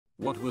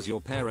What was your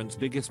parents'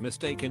 biggest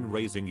mistake in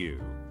raising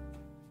you?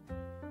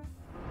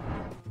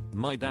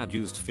 My dad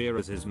used fear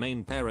as his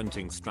main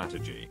parenting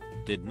strategy.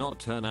 Did not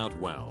turn out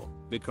well,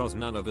 because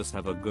none of us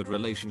have a good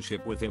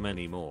relationship with him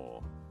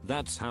anymore.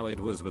 That's how it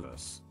was with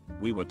us.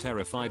 We were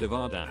terrified of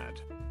our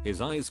dad. His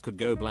eyes could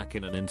go black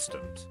in an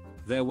instant.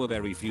 There were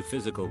very few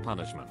physical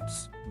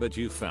punishments, but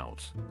you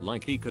felt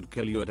like he could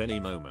kill you at any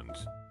moment.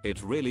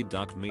 It really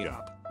ducked me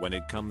up when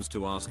it comes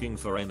to asking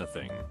for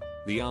anything.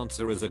 The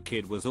answer as a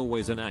kid was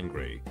always an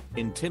angry,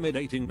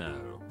 intimidating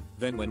no.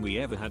 Then when we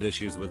ever had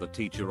issues with a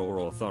teacher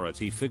or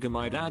authority figure,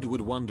 my dad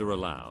would wonder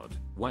aloud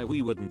why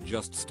we wouldn't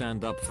just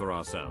stand up for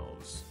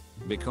ourselves.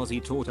 Because he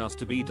taught us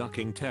to be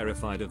ducking,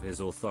 terrified of his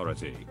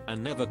authority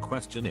and never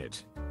question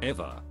it,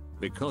 ever.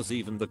 Because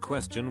even the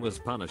question was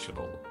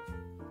punishable.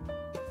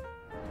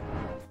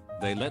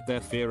 They let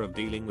their fear of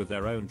dealing with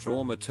their own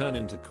trauma turn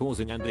into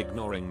causing and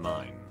ignoring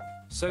mine.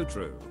 So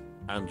true.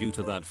 And due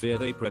to that fear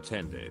they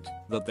pretended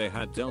that they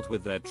had dealt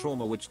with their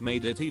trauma, which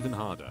made it even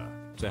harder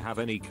to have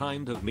any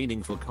kind of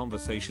meaningful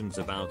conversations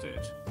about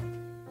it.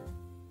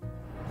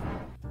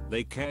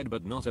 They cared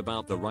but not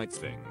about the right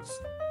things.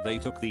 They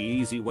took the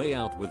easy way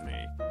out with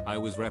me. I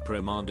was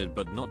reprimanded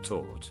but not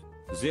taught.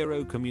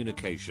 Zero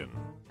communication.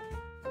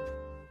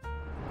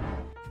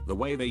 The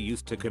way they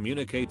used to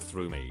communicate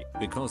through me,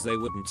 because they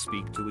wouldn't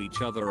speak to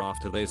each other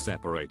after they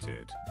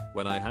separated.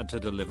 When I had to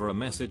deliver a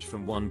message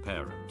from one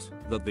parent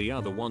that the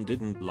other one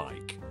didn't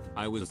like,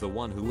 I was the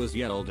one who was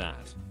yelled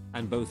at,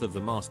 and both of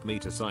them asked me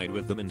to side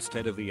with them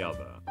instead of the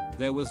other.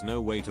 There was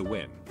no way to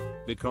win,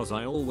 because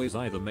I always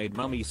either made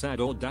mommy sad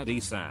or daddy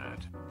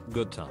sad.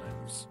 Good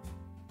times.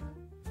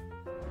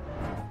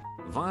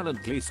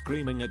 Violently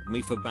screaming at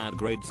me for bad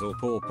grades or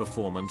poor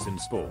performance in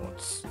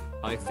sports.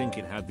 I think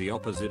it had the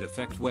opposite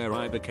effect, where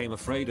I became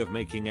afraid of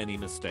making any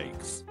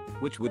mistakes,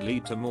 which would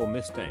lead to more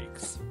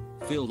mistakes.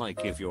 Feel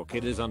like if your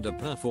kid is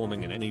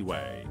underperforming in any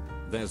way,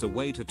 there's a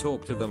way to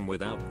talk to them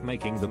without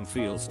making them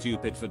feel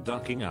stupid for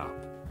ducking up.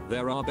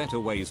 There are better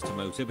ways to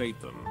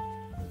motivate them.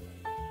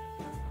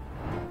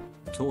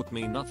 Taught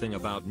me nothing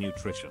about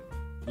nutrition.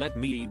 Let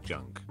me eat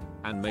junk.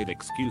 And made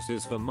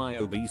excuses for my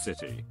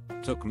obesity.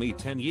 Took me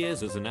 10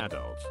 years as an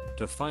adult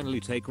to finally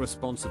take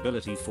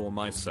responsibility for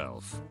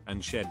myself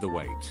and shed the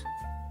weight.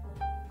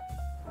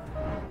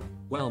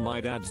 Well,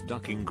 my dad's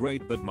ducking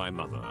great, but my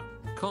mother,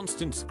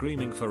 constant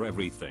screaming for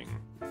everything,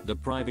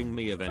 depriving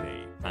me of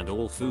any and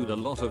all food a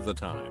lot of the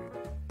time.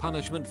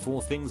 Punishment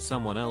for things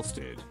someone else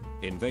did.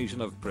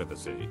 Invasion of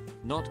privacy.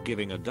 Not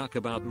giving a duck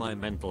about my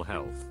mental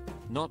health.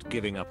 Not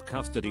giving up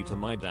custody to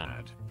my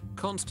dad.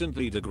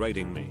 Constantly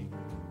degrading me.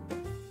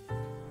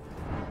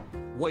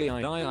 Way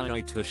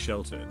I to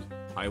sheltered.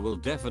 I will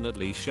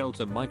definitely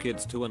shelter my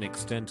kids to an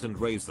extent and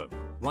raise them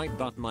right,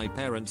 but my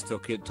parents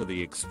took it to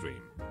the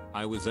extreme.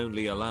 I was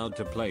only allowed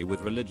to play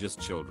with religious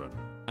children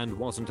and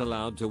wasn't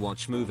allowed to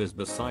watch movies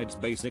besides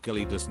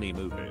basically Disney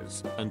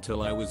movies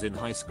until I was in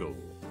high school.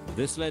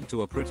 This led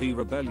to a pretty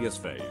rebellious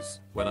phase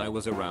when I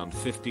was around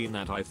 15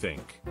 that I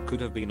think could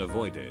have been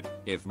avoided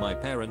if my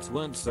parents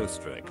weren't so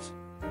strict.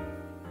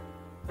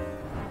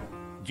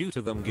 Due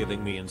to them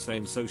giving me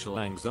insane social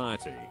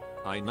anxiety,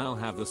 I now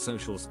have the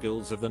social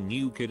skills of the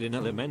new kid in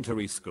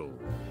elementary school.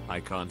 I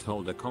can't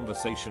hold a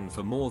conversation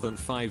for more than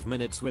 5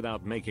 minutes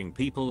without making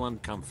people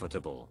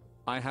uncomfortable.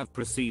 I have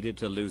proceeded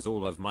to lose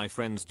all of my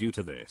friends due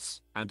to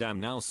this, and am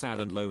now sad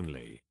and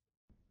lonely.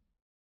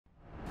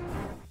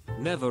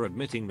 Never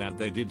admitting that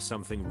they did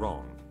something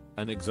wrong.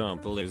 An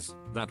example is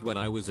that when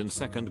I was in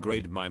 2nd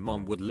grade, my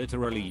mom would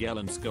literally yell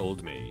and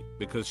scold me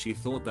because she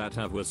thought that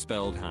have was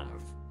spelled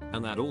have.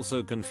 And that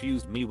also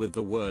confused me with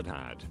the word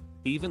had.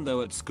 Even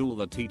though at school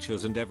the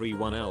teachers and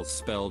everyone else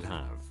spelled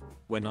have.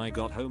 When I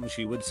got home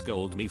she would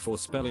scold me for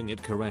spelling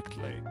it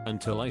correctly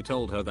until I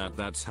told her that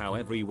that's how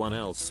everyone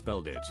else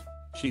spelled it.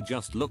 She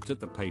just looked at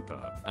the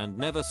paper and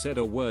never said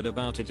a word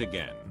about it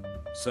again.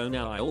 So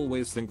now I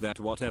always think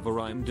that whatever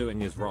I'm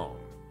doing is wrong,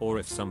 or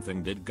if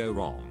something did go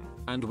wrong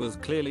and was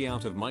clearly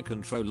out of my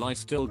control, I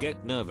still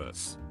get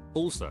nervous.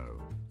 Also,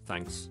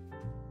 thanks.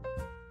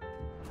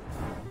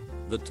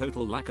 The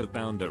total lack of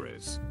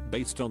boundaries,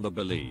 based on the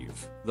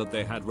belief that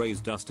they had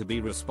raised us to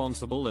be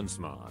responsible and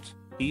smart,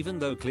 even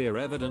though clear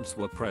evidence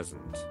were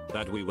present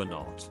that we were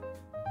not.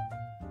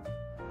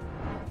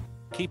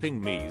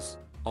 Keeping me's,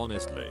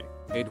 honestly,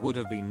 it would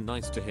have been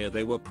nice to hear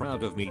they were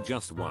proud of me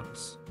just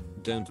once.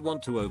 Don't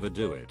want to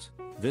overdo it.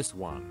 This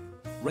one.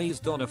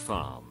 Raised on a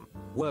farm.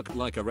 Worked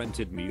like a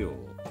rented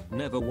mule.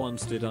 Never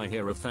once did I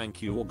hear a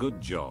thank you or good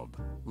job.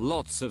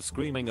 Lots of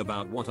screaming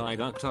about what I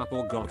ducked up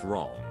or got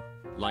wrong.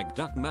 Like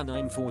Duckman,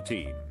 I'm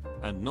 14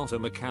 and not a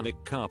mechanic,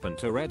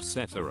 carpenter,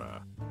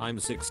 etc. I'm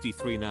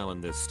 63 now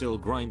and this still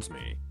grinds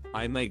me.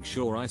 I make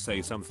sure I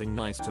say something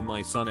nice to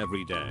my son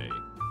every day.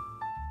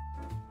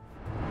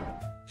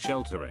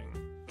 Sheltering.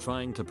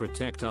 Trying to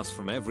protect us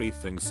from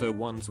everything, so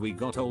once we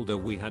got older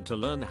we had to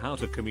learn how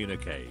to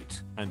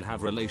communicate and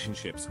have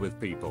relationships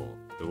with people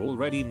who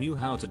already knew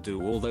how to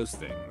do all those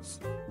things.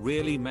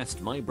 Really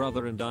messed my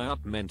brother and I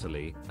up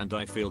mentally, and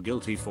I feel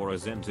guilty for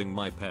resenting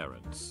my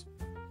parents.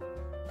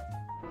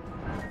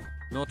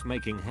 not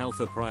making health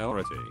a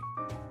priority.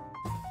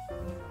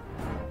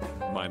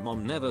 My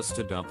mom never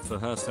stood up for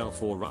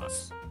herself or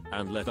us,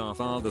 and let our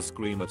father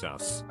scream at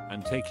us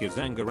and take his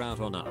anger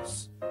out on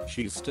us.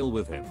 She's still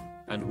with him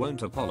and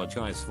won't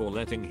apologize for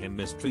letting him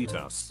mistreat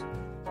us.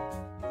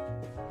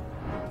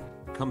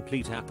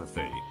 Complete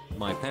apathy.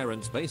 My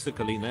parents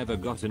basically never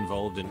got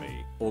involved in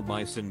me or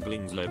my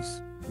siblings'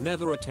 lives.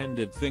 Never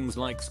attended things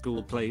like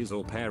school plays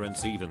or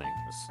parents'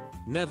 evenings.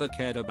 Never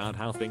cared about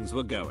how things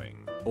were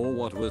going or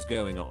what was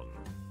going on.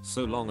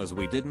 So long as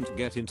we didn't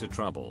get into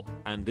trouble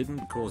and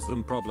didn't cause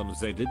them problems,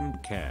 they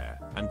didn't care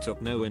and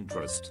took no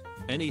interest.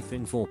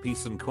 Anything for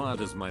peace and quiet,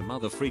 as my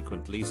mother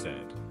frequently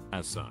said.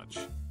 As such,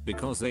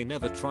 because they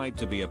never tried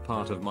to be a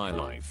part of my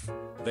life,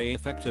 they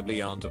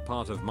effectively aren't a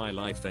part of my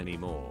life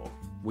anymore.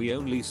 We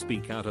only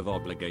speak out of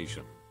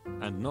obligation,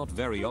 and not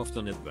very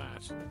often at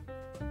that.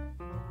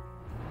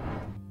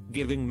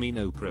 Giving me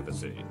no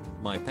privacy.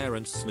 My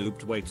parents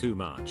snooped way too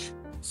much,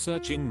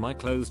 searching my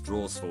clothes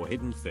drawers for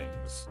hidden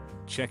things,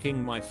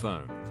 checking my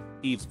phone,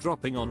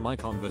 eavesdropping on my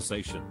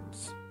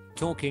conversations,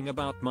 talking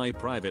about my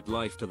private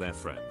life to their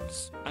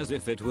friends as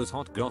if it was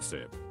hot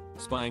gossip,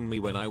 spying me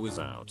when I was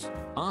out,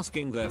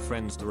 asking their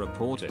friends to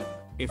report it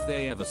if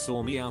they ever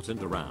saw me out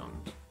and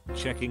around,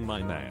 checking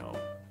my mail,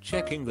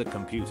 checking the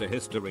computer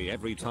history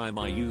every time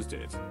I used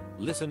it,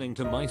 listening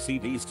to my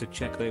CDs to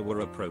check they were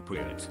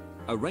appropriate,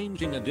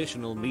 arranging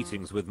additional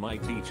meetings with my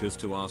teachers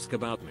to ask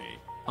about me,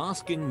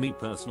 asking me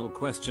personal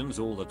questions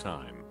all the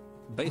time.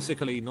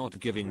 Basically not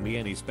giving me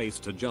any space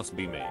to just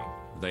be me.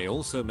 They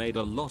also made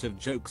a lot of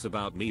jokes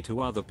about me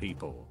to other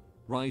people,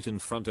 right in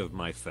front of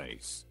my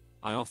face.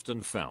 I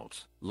often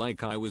felt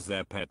like I was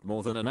their pet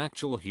more than an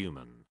actual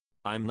human.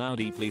 I'm now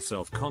deeply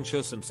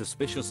self-conscious and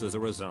suspicious as a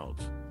result.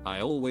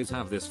 I always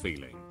have this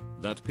feeling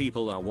that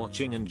people are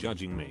watching and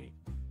judging me.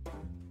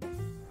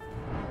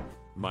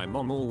 My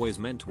mom always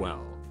meant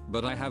well,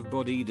 but I have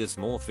body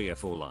dysmorphia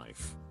for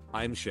life.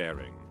 I'm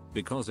sharing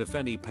because if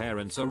any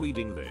parents are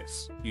reading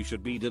this, you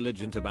should be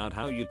diligent about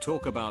how you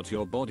talk about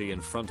your body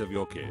in front of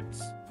your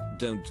kids.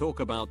 Don't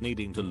talk about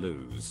needing to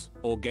lose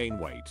or gain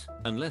weight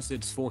unless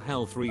it's for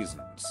health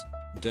reasons.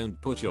 Don't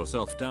put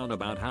yourself down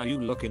about how you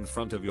look in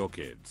front of your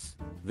kids.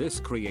 This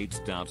creates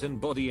doubt and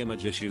body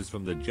image issues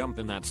from the jump,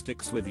 and that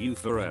sticks with you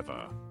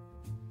forever.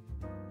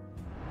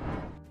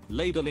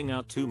 Ladling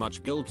out too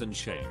much guilt and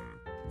shame.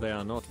 They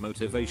are not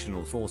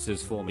motivational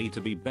forces for me to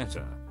be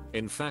better.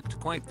 In fact,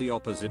 quite the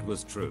opposite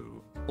was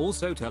true.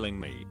 Also telling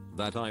me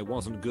that I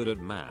wasn't good at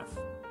math.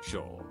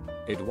 Sure,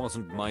 it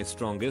wasn't my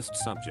strongest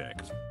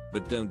subject,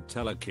 but don't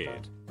tell a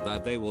kid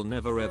that they will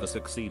never ever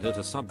succeed at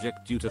a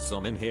subject due to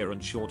some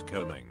inherent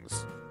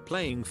shortcomings.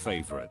 Playing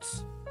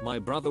favorites. My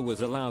brother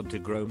was allowed to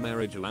grow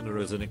marijuana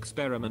as an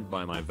experiment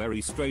by my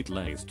very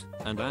straight-laced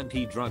and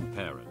anti-drug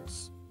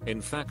parents.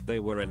 In fact, they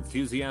were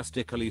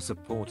enthusiastically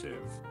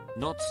supportive.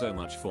 Not so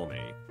much for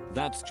me.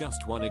 That's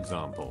just one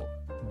example.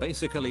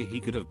 Basically, he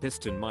could have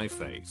pissed in my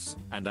face,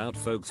 and out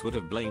folks would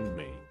have blamed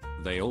me.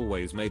 They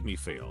always made me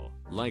feel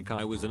like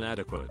I was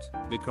inadequate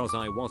because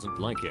I wasn't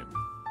like him.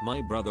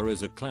 My brother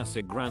is a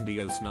classic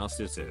grandiose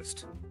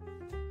narcissist.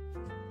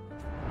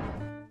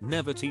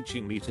 Never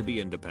teaching me to be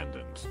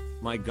independent.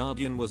 My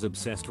guardian was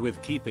obsessed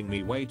with keeping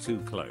me way too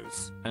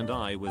close, and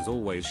I was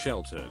always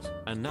sheltered,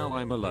 and now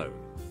I'm alone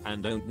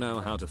and don't know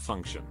how to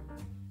function.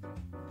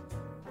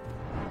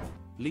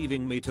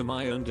 Leaving me to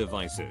my own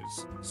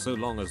devices, so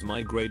long as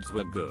my grades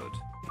were good.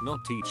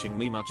 Not teaching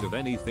me much of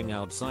anything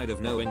outside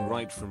of knowing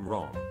right from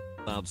wrong.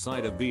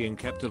 Outside of being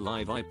kept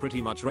alive, I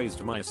pretty much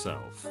raised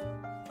myself.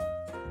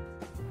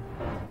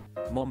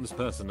 Mom's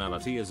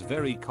personality is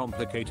very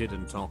complicated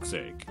and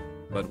toxic.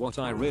 But what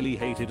I really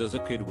hated as a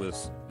kid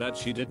was that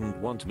she didn't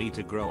want me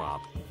to grow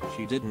up.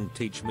 She didn't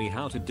teach me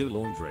how to do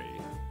laundry,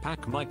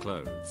 pack my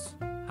clothes,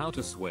 how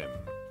to swim,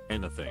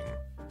 anything.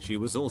 She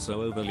was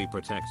also overly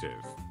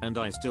protective, and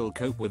I still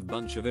cope with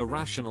bunch of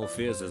irrational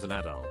fears as an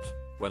adult.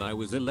 When I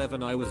was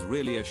 11, I was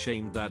really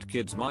ashamed that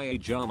kids my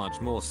age are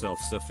much more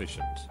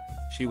self-sufficient.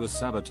 She was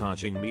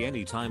sabotaging me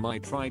anytime I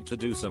tried to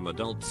do some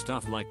adult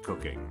stuff like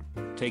cooking,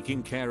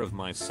 taking care of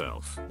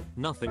myself.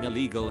 Nothing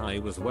illegal, I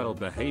was a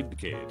well-behaved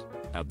kid.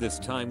 At this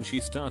time she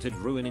started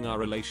ruining our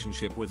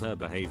relationship with her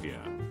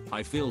behavior.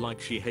 I feel like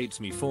she hates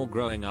me for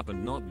growing up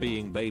and not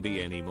being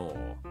baby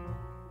anymore.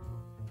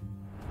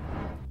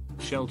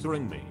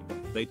 Sheltering me.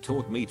 They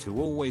taught me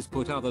to always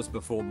put others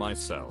before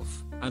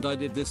myself, and I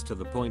did this to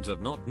the point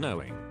of not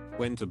knowing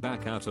when to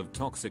back out of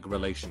toxic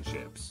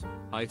relationships.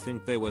 I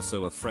think they were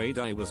so afraid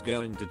I was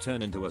going to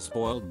turn into a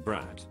spoiled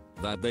brat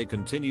that they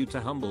continued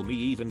to humble me,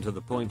 even to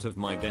the point of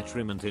my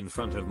detriment in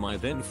front of my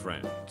then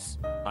friends.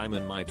 I'm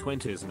in my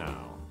 20s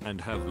now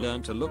and have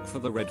learned to look for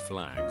the red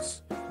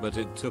flags, but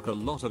it took a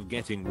lot of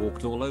getting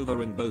walked all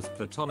over in both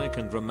platonic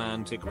and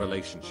romantic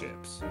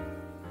relationships.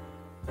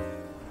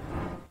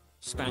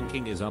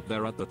 Spanking is up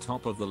there at the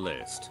top of the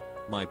list.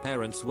 My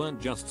parents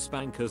weren't just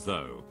spankers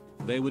though.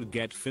 They would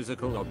get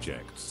physical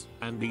objects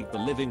and beat the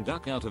living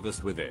duck out of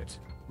us with it.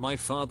 My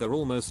father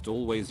almost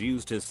always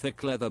used his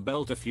thick leather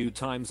belt. A few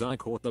times I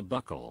caught the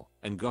buckle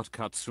and got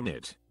cuts from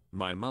it.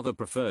 My mother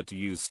preferred to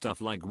use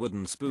stuff like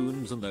wooden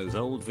spoons and those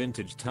old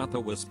vintage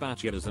Tupperware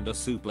spatulas and a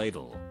soup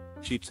ladle.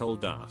 She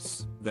told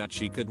us that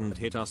she couldn't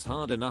hit us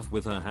hard enough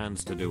with her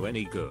hands to do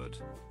any good.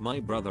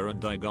 My brother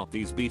and I got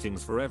these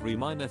beatings for every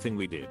minor thing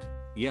we did.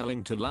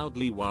 Yelling too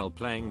loudly while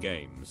playing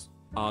games,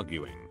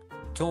 arguing,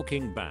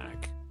 talking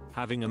back,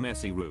 having a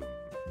messy room,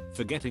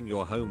 forgetting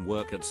your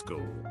homework at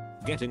school,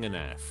 getting an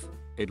F.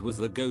 It was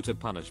the go-to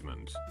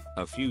punishment.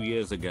 A few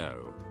years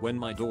ago, when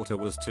my daughter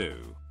was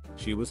 2,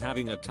 she was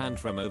having a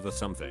tantrum over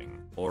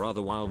something or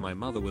other while my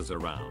mother was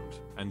around,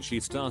 and she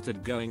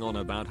started going on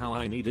about how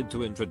I needed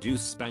to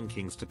introduce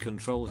spankings to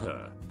control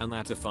her, and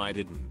that if I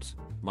didn't,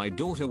 my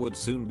daughter would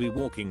soon be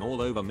walking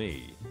all over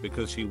me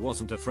because she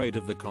wasn't afraid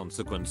of the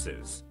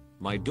consequences.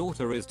 My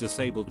daughter is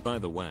disabled, by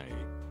the way.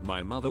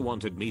 My mother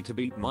wanted me to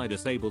beat my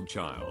disabled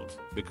child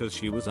because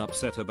she was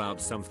upset about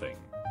something.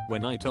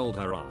 When I told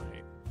her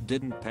I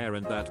didn't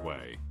parent that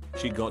way,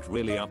 she got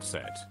really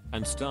upset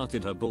and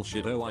started her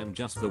bullshit. Oh, I'm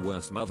just the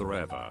worst mother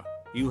ever.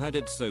 You had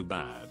it so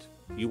bad.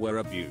 You were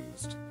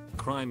abused.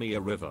 Cry me a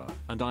river.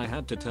 And I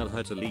had to tell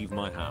her to leave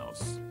my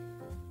house.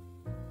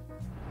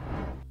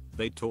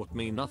 They taught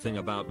me nothing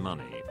about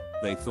money.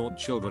 They thought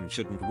children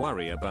shouldn't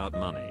worry about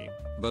money,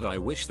 but I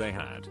wish they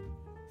had.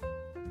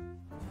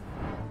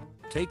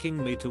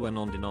 Taking me to a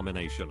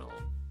non-denominational,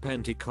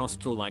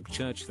 Pentecostal-like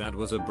church that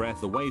was a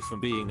breath away from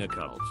being a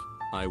cult.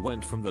 I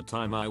went from the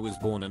time I was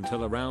born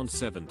until around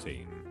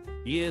 17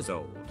 years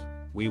old.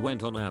 We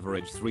went on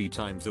average 3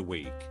 times a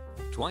week,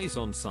 twice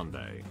on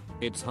Sunday.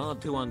 It's hard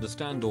to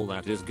understand all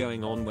that is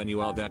going on when you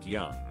are that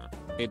young.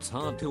 It's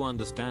hard to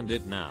understand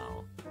it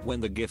now, when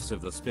the gifts of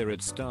the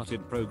Spirit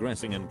started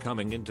progressing and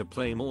coming into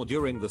play more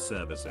during the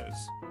services.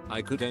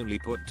 I could only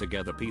put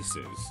together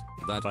pieces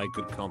that I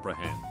could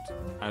comprehend.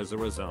 As a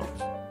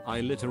result,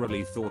 I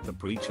literally thought the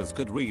preachers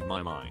could read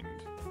my mind.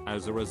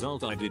 As a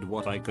result, I did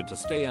what I could to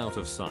stay out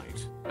of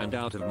sight and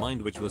out of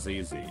mind, which was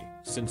easy,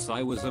 since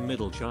I was a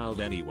middle child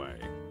anyway.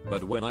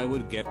 But when I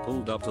would get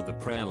pulled up to the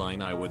prayer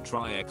line, I would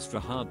try extra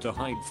hard to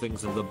hide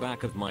things in the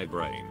back of my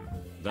brain.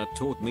 That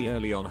taught me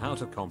early on how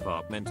to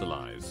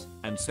compartmentalize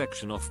and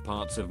section off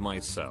parts of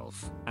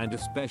myself, and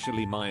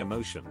especially my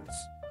emotions.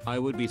 I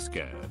would be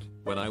scared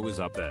when I was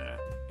up there.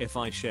 If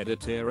I shed a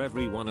tear,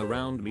 everyone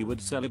around me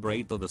would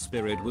celebrate that the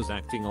Spirit was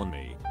acting on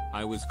me.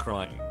 I was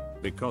crying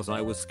because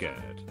I was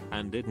scared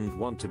and didn't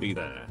want to be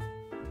there.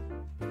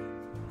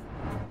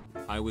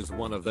 I was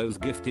one of those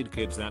gifted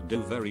kids that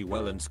do very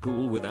well in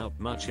school without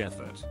much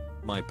effort.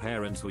 My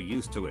parents were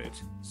used to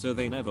it, so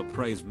they never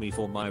praised me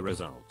for my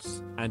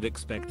results and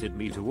expected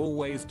me to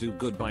always do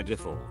good by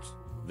default.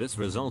 This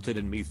resulted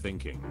in me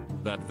thinking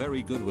that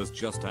very good was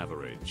just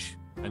average,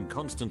 and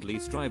constantly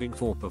striving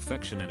for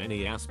perfection in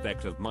any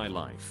aspect of my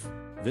life.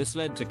 This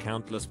led to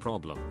countless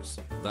problems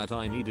that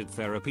I needed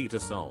therapy to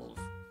solve.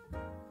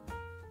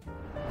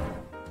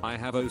 I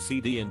have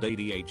OCD and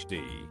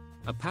ADHD.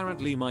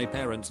 Apparently my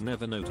parents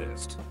never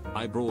noticed.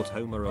 I brought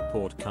home a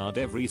report card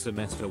every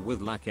semester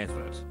with lack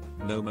effort,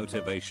 no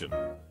motivation,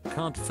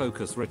 can't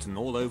focus written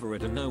all over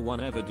it, and no one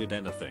ever did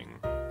anything.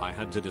 I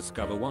had to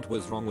discover what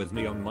was wrong with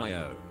me on my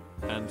own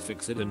and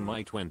fix it in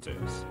my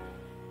 20s.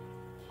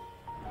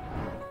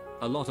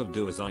 A lot of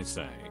do as I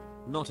say,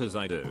 not as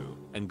I do,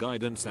 and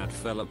guidance that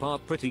fell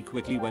apart pretty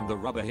quickly when the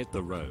rubber hit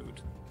the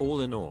road.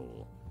 All in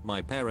all, my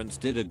parents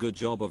did a good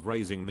job of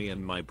raising me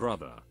and my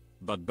brother,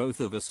 but both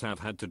of us have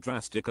had to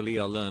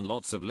drastically learn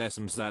lots of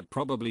lessons that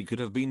probably could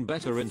have been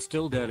better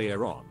instilled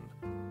earlier on.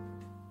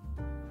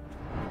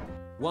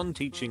 1.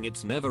 Teaching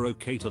it's never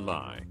okay to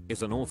lie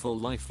is an awful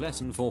life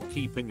lesson for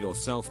keeping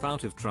yourself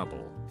out of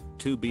trouble.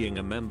 2. Being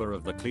a member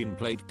of the Clean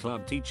Plate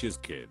Club teaches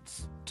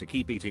kids to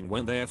keep eating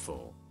when they're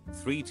full.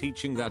 3.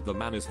 Teaching that the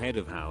man is head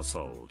of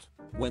household,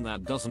 when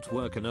that doesn't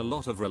work in a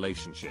lot of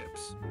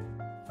relationships.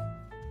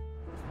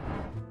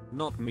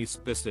 Not me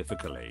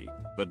specifically,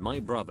 but my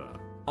brother.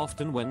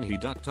 Often when he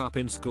ducked up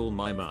in school,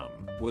 my mum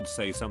would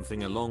say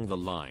something along the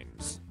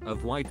lines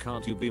of, "Why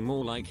can't you be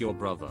more like your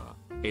brother?"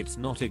 It's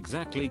not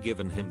exactly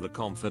given him the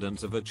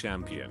confidence of a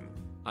champion,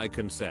 I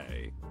can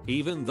say,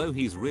 even though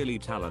he's really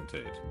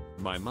talented.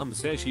 My mum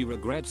says she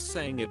regrets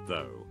saying it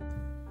though.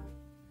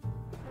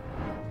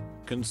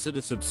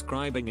 Consider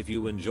subscribing if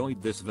you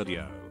enjoyed this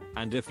video,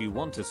 and if you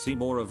want to see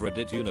more of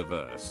Reddit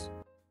Universe.